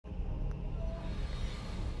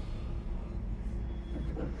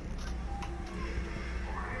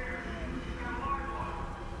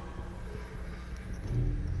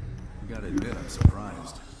admit I'm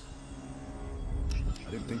surprised.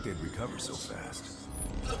 I didn't think they'd recover so fast.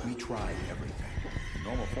 We tried everything.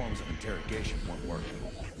 Normal forms of interrogation weren't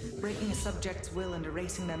working. Breaking a subject's will and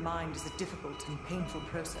erasing their mind is a difficult and painful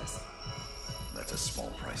process. That's a small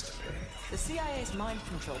price to pay. The CIA's mind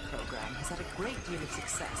control program has had a great deal of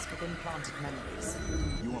success with implanted memories.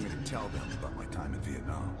 You want me to tell them about my time in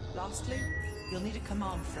Vietnam? Lastly, you'll need a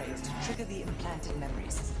command phrase to trigger the implanted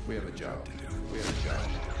memories. We have a job to do.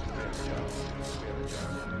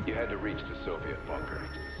 You had to reach the Soviet bunker.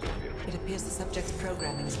 It appears the subject's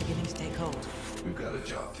programming is beginning to take hold. We've got a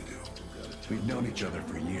job to do. We've known each other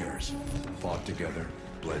for years. Fought together,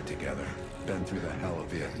 bled together, been through the hell of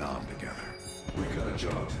Vietnam together. We've got a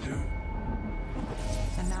job to do.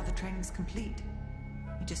 And now the training's complete.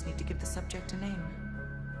 You just need to give the subject a name.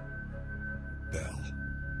 Bell.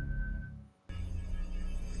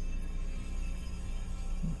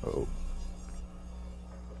 Oh.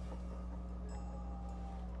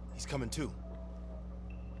 He's coming too.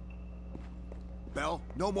 Bell,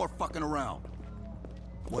 no more fucking around.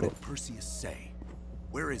 What did Perseus say?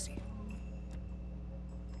 Where is he?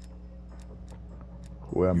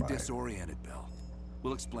 Who am You're I? disoriented, Bell.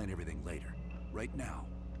 We'll explain everything later. Right now,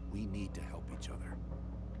 we need to help each other.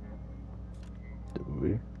 Do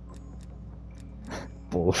we?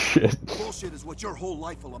 Bullshit. Bullshit is what your whole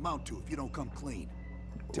life will amount to if you don't come clean.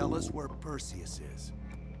 Tell us where Perseus is.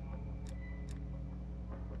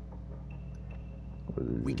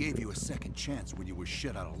 We gave you a second chance when you were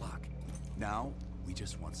shit out of luck. Now, we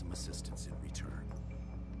just want some assistance in return.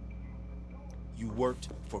 You worked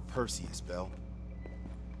for Perseus, Bell.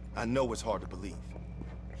 I know it's hard to believe,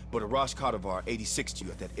 but Arash Kadivar 86'd you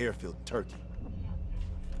at that airfield in Turkey.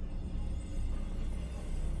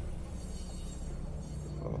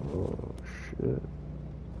 Oh, shit.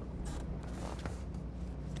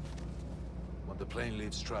 When the plane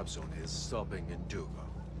leaves Trabzon, it's stopping in Duga.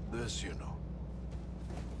 This you know.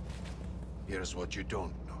 Here's what you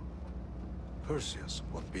don't know. Perseus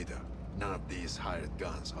won't be there. None of these hired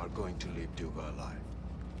guns are going to leave Duga alive.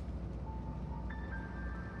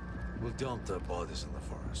 We'll dump their bodies in the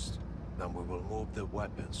forest. Then we will move the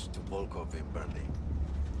weapons to Volkov in Berlin.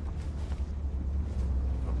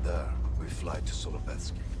 From there, we fly to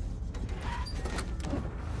Solovetsky.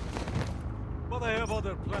 But I have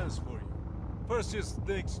other plans for you. Perseus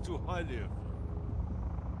thinks too highly of you.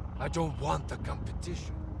 I don't want the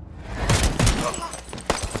competition.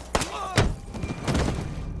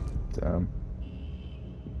 Damn.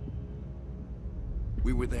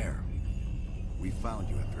 We were there. We found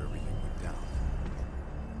you after everything went down.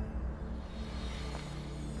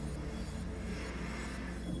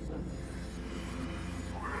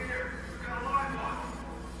 Over here. We've got a live one.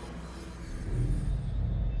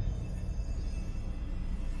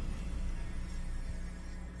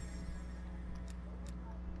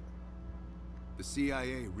 The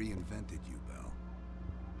CIA reinvented you, Bell.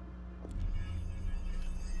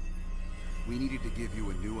 We needed to give you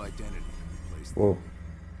a new identity to replace the Whoa.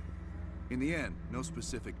 In the end, no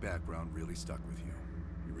specific background really stuck with you.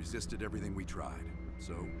 You resisted everything we tried,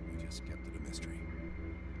 so we just kept it a mystery.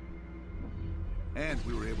 And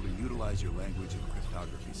we were able to utilize your language and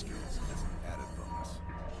cryptography skills as an added bonus.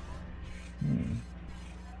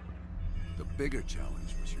 The bigger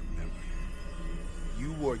challenge was your memory.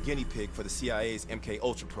 You were a guinea pig for the CIA's MK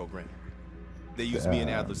Ultra program. They used me in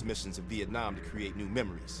Adler's missions in Vietnam to create new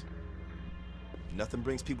memories. Nothing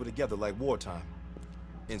brings people together like wartime.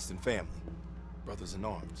 Instant family. Brothers in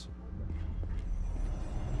arms.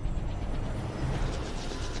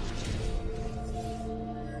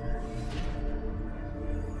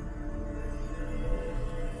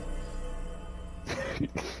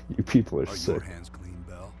 You people are Are sick. your hands clean,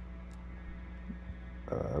 Bell?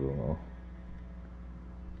 I don't know.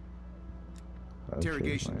 I'll change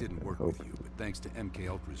Interrogation my didn't work hope. with you, but thanks to MK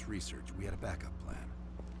Ultra's research, we had a backup plan.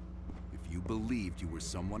 If you believed you were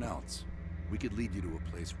someone else, we could lead you to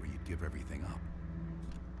a place where you'd give everything up.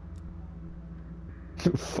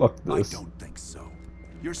 Fuck this. I don't think so.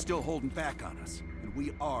 You're still holding back on us, and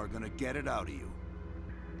we are gonna get it out of you.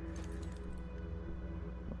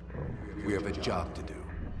 We have a job to do.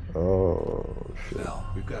 Oh, shit. Bell,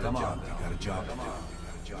 we've got a job. We've got a job to do.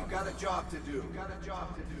 You've got a job to do. You've got a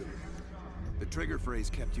job to do. The trigger phrase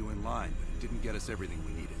kept you in line, but it didn't get us everything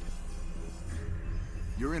we needed.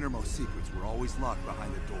 Your innermost secrets were always locked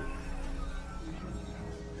behind the door.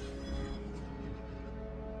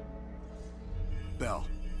 Bell,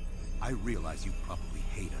 I realize you probably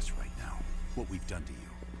hate us right now, what we've done to you.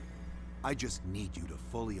 I just need you to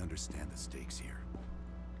fully understand the stakes here.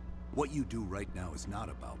 What you do right now is not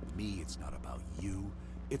about me, it's not about you,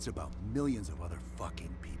 it's about millions of other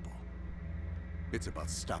fucking people. It's about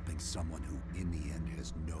stopping someone who, in the end,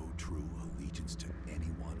 has no true allegiance to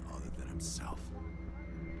anyone other than himself.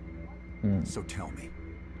 So tell me,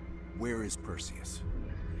 where is Perseus?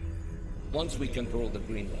 Once we control the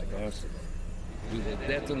green light arsenal, we will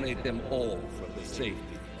detonate them all for the safety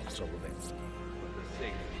of Solovetsky.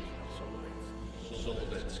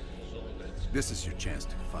 This is your chance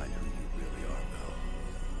to find who you really are, Bell.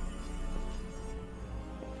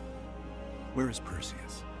 Where is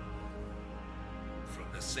Perseus? From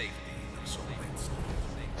the safety of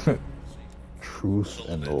Solovetsky. Truth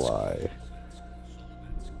and a lie.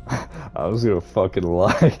 I was gonna fucking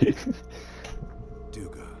lie.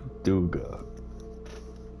 Duga.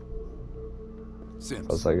 Sims,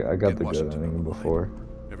 I was like, I got get the good Washington ending on the line. before.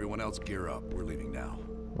 Everyone else gear up. We're leaving now.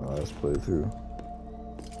 My last playthrough.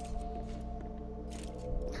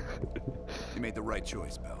 You made the right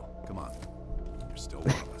choice, Bell. Come on. You're still one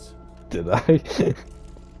of us. Did I?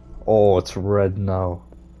 Oh, it's red now.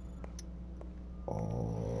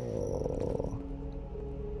 Oh.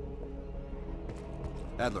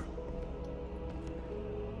 Adler.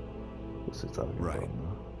 What's he talking Right. about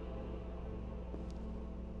now?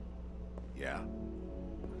 Yeah.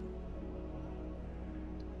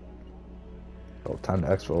 Oh, time to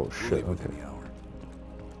expo. Oh, We'll shit, leave okay. within the hour.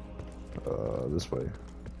 This way.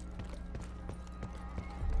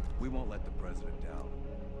 We won't let the president down.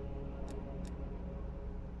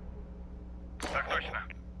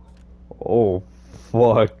 Oh,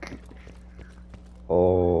 fuck.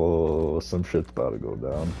 Oh, some shit's about to go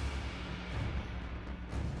down.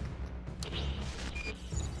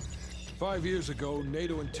 5 years ago,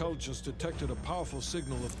 NATO intelligence detected a powerful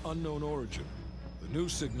signal of unknown origin. The new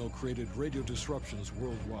signal created radio disruptions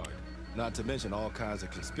worldwide. Not to mention all kinds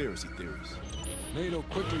of conspiracy theories. NATO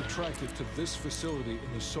quickly tracked it to this facility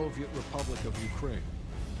in the Soviet Republic of Ukraine,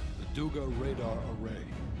 the Duga Radar Array.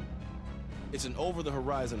 It's an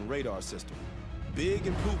over-the-horizon radar system. Big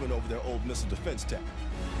improvement over their old missile defense tech.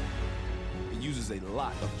 It uses a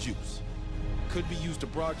lot of juice. Could be used to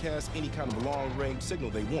broadcast any kind of long-range signal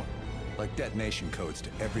they want. Like detonation codes to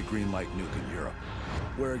every green light nuke in Europe.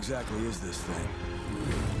 Where exactly is this thing?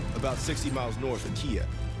 About 60 miles north of Kiev,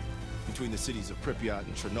 between the cities of Pripyat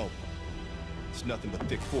and Chernobyl. It's nothing but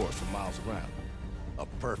thick forest for miles around. A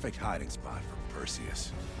perfect hiding spot for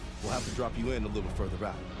Perseus. We'll have to drop you in a little further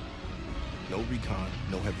out. No recon,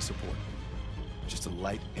 no heavy support. Just a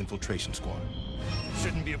light infiltration squad.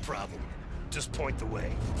 Shouldn't be a problem. Just point the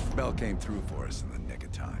way. Bell came through for us in the nick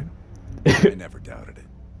of time. I never doubted it.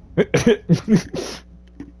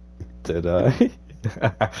 Did I?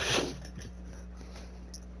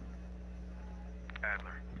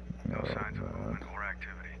 Adler, no signs of movement or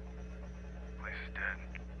activity. Place is dead.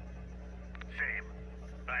 Same.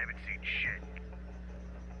 I haven't seen shit.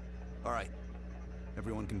 All right.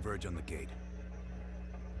 Everyone converge on the gate.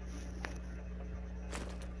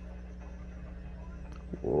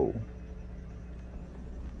 Whoa.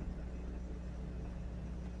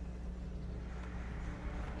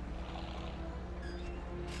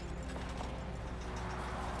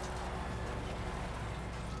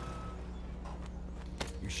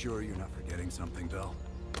 You sure you're not forgetting something, Bell?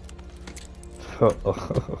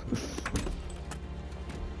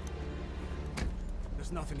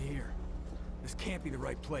 There's nothing here. This can't be the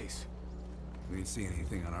right place. We didn't see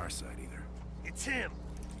anything on our side either. It's him.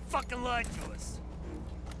 He fucking lied to us.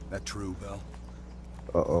 That true, Bell?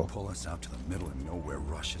 Uh-oh. Pull us out to the middle of nowhere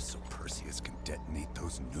rushes so Perseus can detonate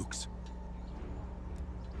those nukes?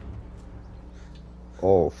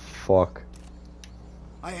 Oh, fuck.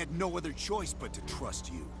 I had no other choice but to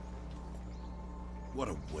trust you. What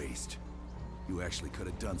a waste. You actually could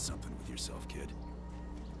have done something with yourself, kid.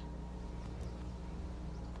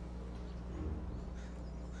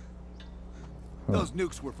 Those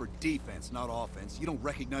nukes were for defense, not offense. You don't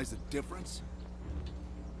recognize the difference?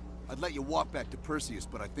 I'd let you walk back to Perseus,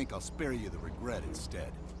 but I think I'll spare you the regret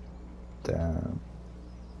instead. Damn.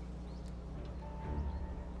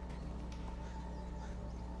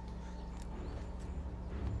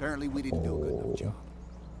 Apparently we didn't do a good enough job.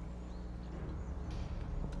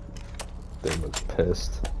 They was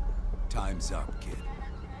pissed. Time's up,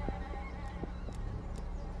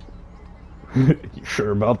 kid. You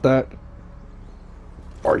sure about that?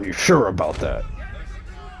 Are you sure about that?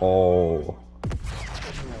 Oh.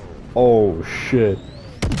 Oh, shit.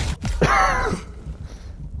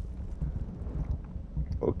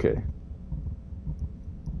 Okay.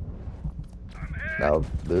 Now,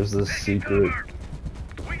 there's this secret.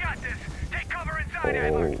 We got this. Take cover inside,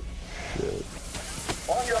 Oh, shit.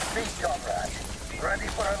 On your feet, comrade. Ready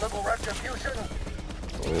for a little retribution?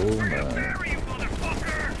 Oh, man. There, you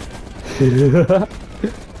motherfucker!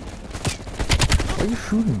 Why are you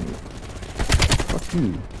shooting me? Fuck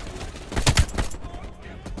you.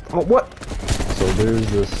 Oh, what? So there's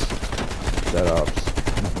this Dead Ops,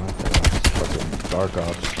 not Dead Ops, fucking Dark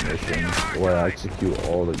Ops mission where I execute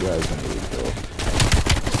all the guys I need to kill.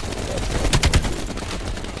 That's what I'm gonna do.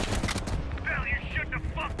 Hell, you shouldn't have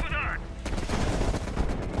fucked with us!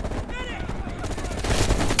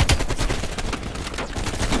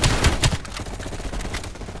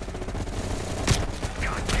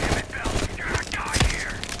 God damn it, Bell! You're a guy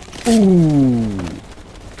here! Ooh!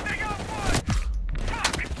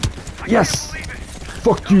 Yes!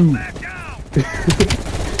 Fuck you!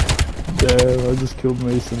 Damn, I just killed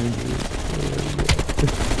Mason and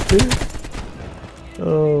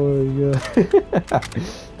oh my god.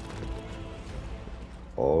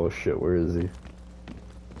 Oh shit, where is he?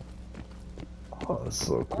 Oh, that's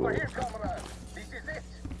so cool. Over here, comrade. This is it.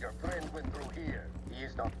 Your friend went through here. He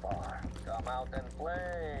is not far. Come out and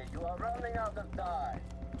play. You are running out of time.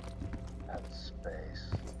 And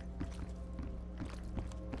space.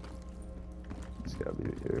 He's gotta be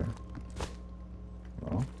here.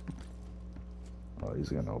 No? Oh, he's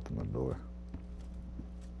gonna open the door.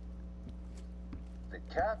 The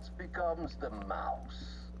cat becomes the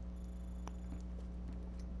mouse.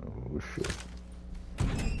 Oh shit.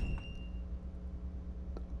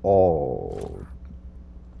 Oh.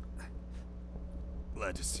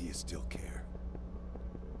 Glad to see you still care.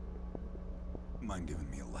 Mind giving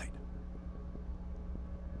me a light?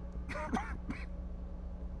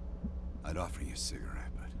 I'd offer you a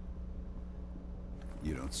cigarette, but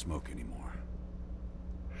you don't smoke anymore.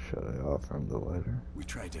 Should I offer him the lighter? We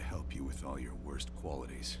tried to help you with all your worst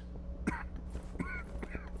qualities.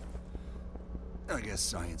 I guess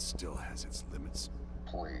science still has its limits.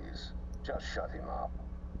 Please, just shut him up.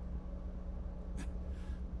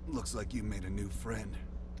 Looks like you made a new friend.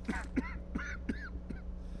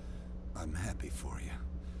 I'm happy for you.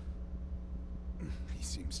 He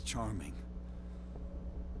seems charming.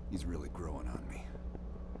 He's really growing on me.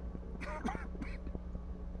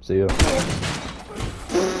 See ya.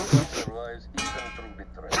 Otherwise, even through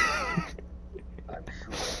betrayal, I'm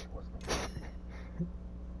sure it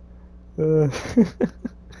wasn't.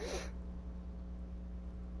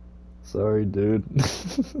 Sorry, dude.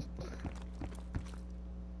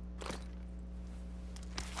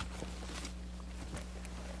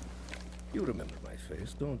 You remember my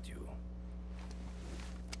face, don't you?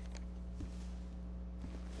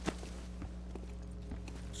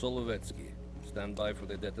 Solovetsky, stand by for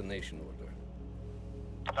the detonation order.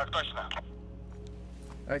 Так точно.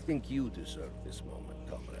 I think you deserve this moment,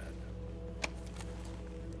 comrade.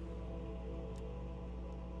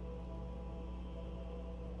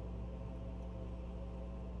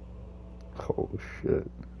 Oh shit.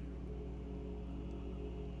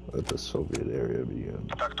 Let the Soviet area begin.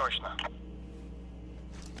 Так точно.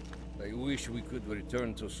 I wish we could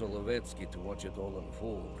return to Solovetsky to watch it all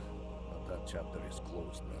unfold, but that chapter is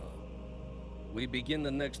closed now. We begin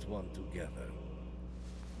the next one together.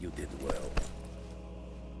 You did well.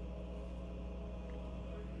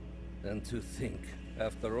 And to think,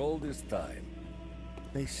 after all this time,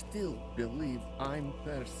 they still believe I'm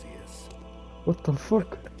Perseus. What the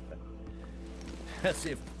fuck? As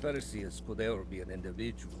if Perseus could ever be an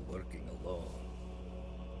individual working alone.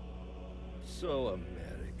 So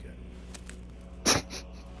American.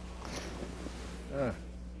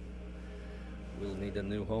 We'll need a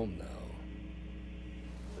new home now.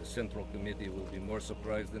 The Central Committee will be more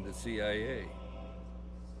surprised than the CIA.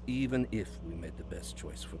 Even if we made the best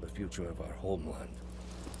choice for the future of our homeland.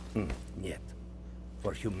 Yet,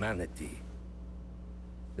 for humanity,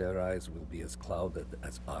 their eyes will be as clouded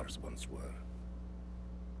as ours once were.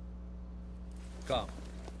 Come.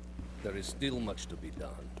 There is still much to be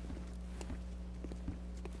done.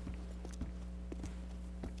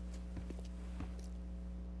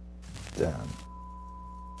 Damn.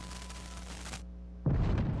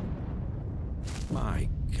 My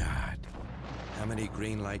God. How many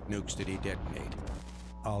green light nukes did he detonate?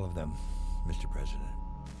 All of them, Mr. President.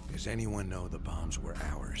 Does anyone know the bombs were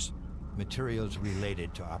ours? Materials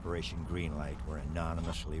related to Operation Greenlight were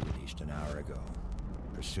anonymously released an hour ago,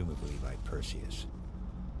 presumably by Perseus.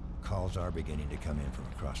 Calls are beginning to come in from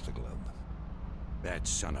across the globe. That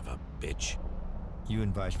son of a bitch. You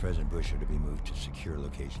and Vice President Bush are to be moved to secure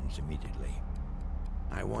locations immediately.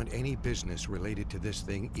 I want any business related to this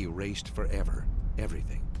thing erased forever.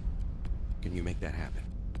 Everything. Can you make that happen?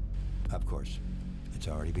 Of course. It's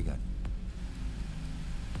already begun.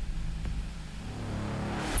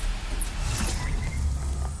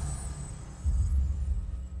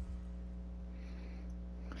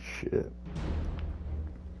 Shit.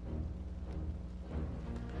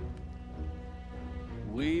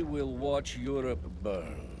 We will watch Europe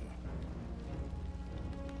burn.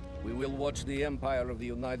 We will watch the empire of the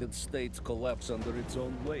United States collapse under its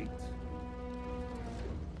own weight.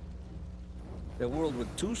 A world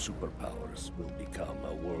with two superpowers will become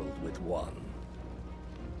a world with one.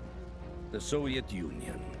 The Soviet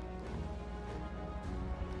Union.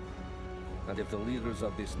 And if the leaders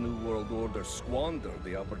of this new world order squander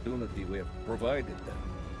the opportunity we have provided them,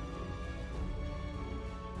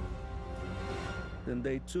 then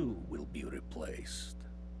they too will be replaced.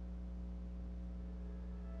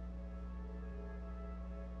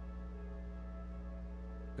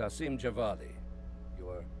 Qasim Javadi,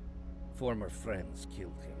 your former friends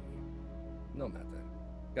killed him. No matter.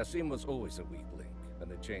 Qasim was always a weak link,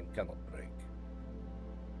 and the chain cannot break.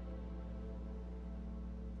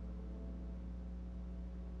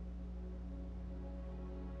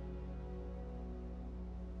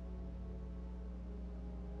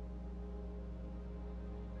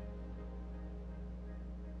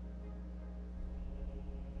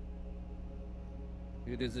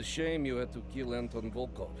 It is a shame you had to kill Anton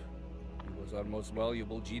Volkov. He was our most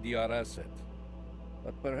valuable GDR asset.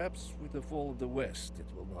 But perhaps with the fall of the West, it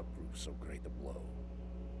will not prove so great a blow.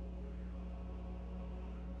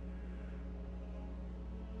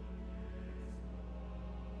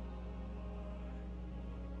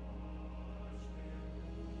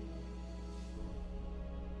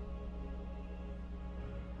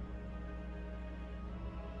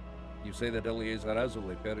 You say that Eliezer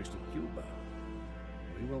Azule perished in Cuba.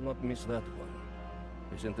 We will not miss that one.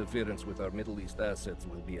 His interference with our Middle East assets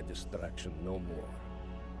will be a distraction no more.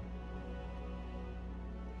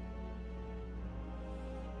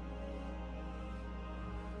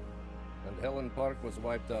 And Helen Park was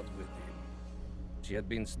wiped out with him. She had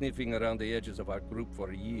been sniffing around the edges of our group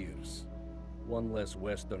for years. One less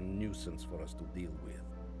Western nuisance for us to deal with.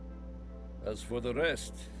 As for the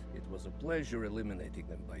rest, it was a pleasure eliminating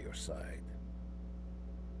them by your side.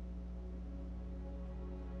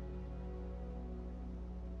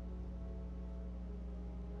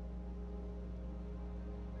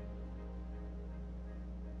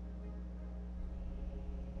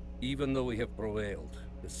 Even though we have prevailed,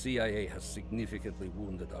 the CIA has significantly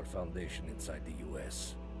wounded our foundation inside the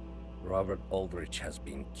US. Robert Aldrich has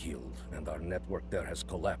been killed, and our network there has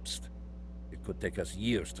collapsed. It could take us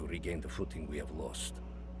years to regain the footing we have lost.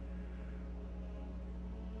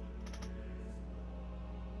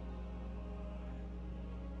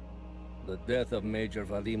 The death of Major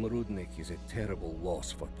Vadim Rudnik is a terrible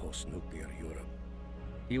loss for post-nuclear Europe.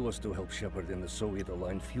 He was to help shepherd in the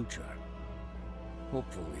Soviet-aligned future.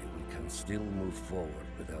 Hopefully, we can still move forward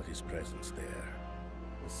without his presence there.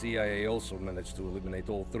 The CIA also managed to eliminate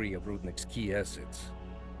all three of Rudnik's key assets.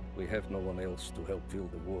 We have no one else to help fill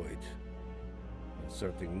the void.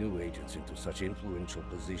 Inserting new agents into such influential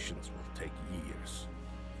positions will take years.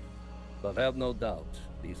 But have no doubt,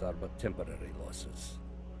 these are but temporary losses.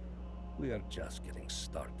 We are just getting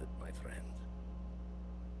started, my friend.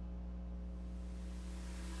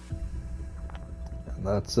 And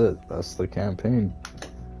that's it. That's the campaign.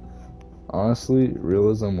 Honestly,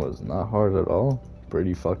 Realism was not hard at all.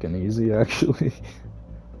 Pretty fucking easy, actually.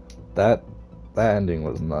 That ending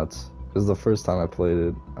was nuts. It was the first time I played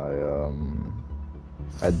it.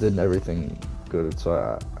 I did everything good,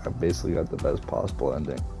 so I basically got the best possible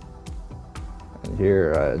ending. And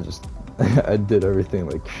here, I did everything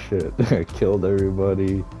like shit. I killed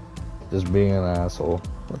everybody, just being an asshole.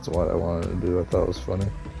 That's what I wanted to do. I thought it was funny.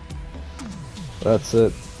 That's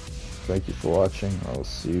it. Thank you for watching. I'll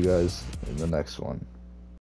see you guys in the next one.